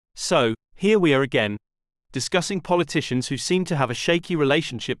So, here we are again, discussing politicians who seem to have a shaky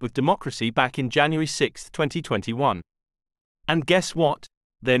relationship with democracy back in January 6, 2021. And guess what?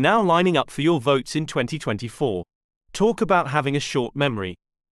 They're now lining up for your votes in 2024. Talk about having a short memory.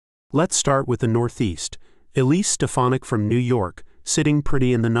 Let's start with the Northeast. Elise Stefanik from New York, sitting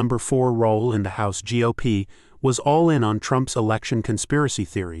pretty in the number 4 role in the House GOP, was all in on Trump's election conspiracy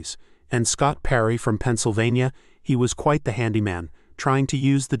theories. And Scott Perry from Pennsylvania, he was quite the handyman, trying to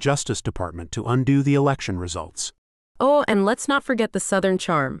use the Justice Department to undo the election results. Oh, and let's not forget the Southern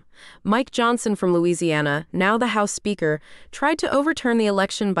charm. Mike Johnson from Louisiana, now the House Speaker, tried to overturn the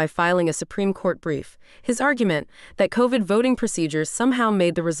election by filing a Supreme Court brief. His argument, that COVID voting procedures somehow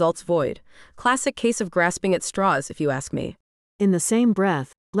made the results void. Classic case of grasping at straws, if you ask me. In the same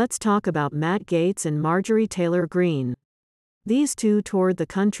breath, let's talk about Matt Gaetz and Marjorie Taylor Greene. These two toured the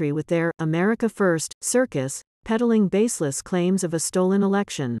country with their America First circus, peddling baseless claims of a stolen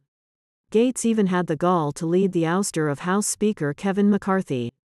election. Gaetz even had the gall to lead the ouster of House Speaker Kevin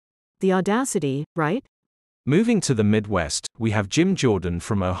McCarthy. The audacity, right? Moving to the Midwest, we have Jim Jordan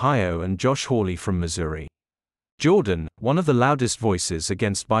from Ohio and Josh Hawley from Missouri. Jordan, one of the loudest voices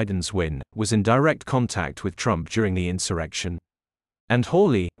against Biden's win, was in direct contact with Trump during the insurrection. And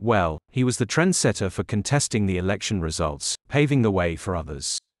Hawley, well, he was the trendsetter for contesting the election results, paving the way for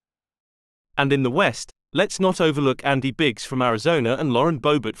others. And in the West, let's not overlook Andy Biggs from Arizona and Lauren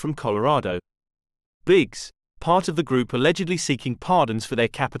Boebert from Colorado. Biggs, part of the group allegedly seeking pardons for their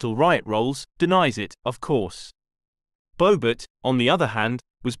Capitol riot roles, denies it, of course. Boebert, on the other hand,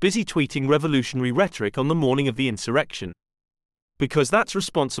 was busy tweeting revolutionary rhetoric on the morning of the insurrection. Because that's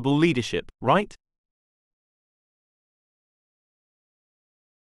responsible leadership, right?